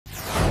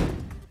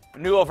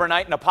New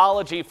overnight, an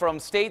apology from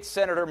State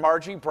Senator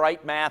Margie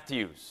Bright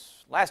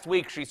Matthews. Last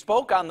week, she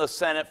spoke on the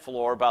Senate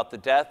floor about the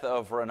death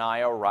of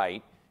Renaya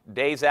Wright,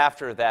 days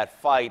after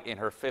that fight in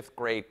her fifth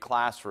grade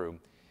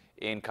classroom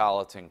in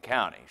Colleton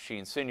County. She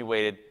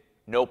insinuated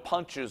no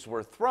punches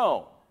were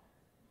thrown.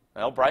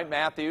 Well, Bright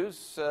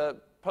Matthews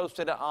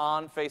posted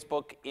on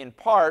Facebook in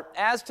part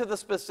as to the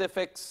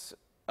specific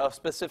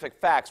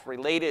facts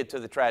related to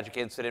the tragic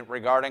incident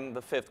regarding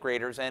the fifth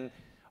graders and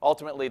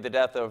ultimately the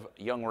death of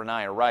young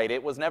Renaya Wright.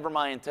 It was never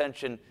my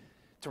intention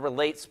to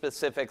relate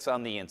specifics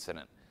on the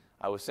incident.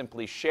 I was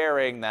simply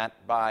sharing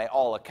that by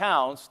all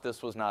accounts,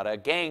 this was not a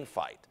gang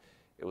fight.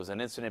 It was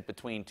an incident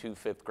between two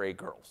fifth grade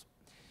girls.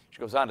 She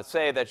goes on to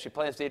say that she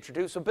plans to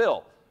introduce a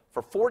bill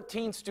for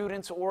 14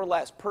 students or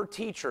less per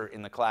teacher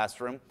in the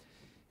classroom.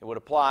 It would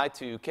apply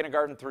to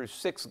kindergarten through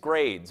sixth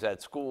grades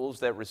at schools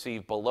that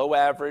receive below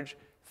average,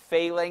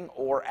 failing,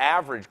 or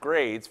average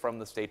grades from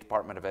the State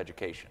Department of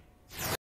Education.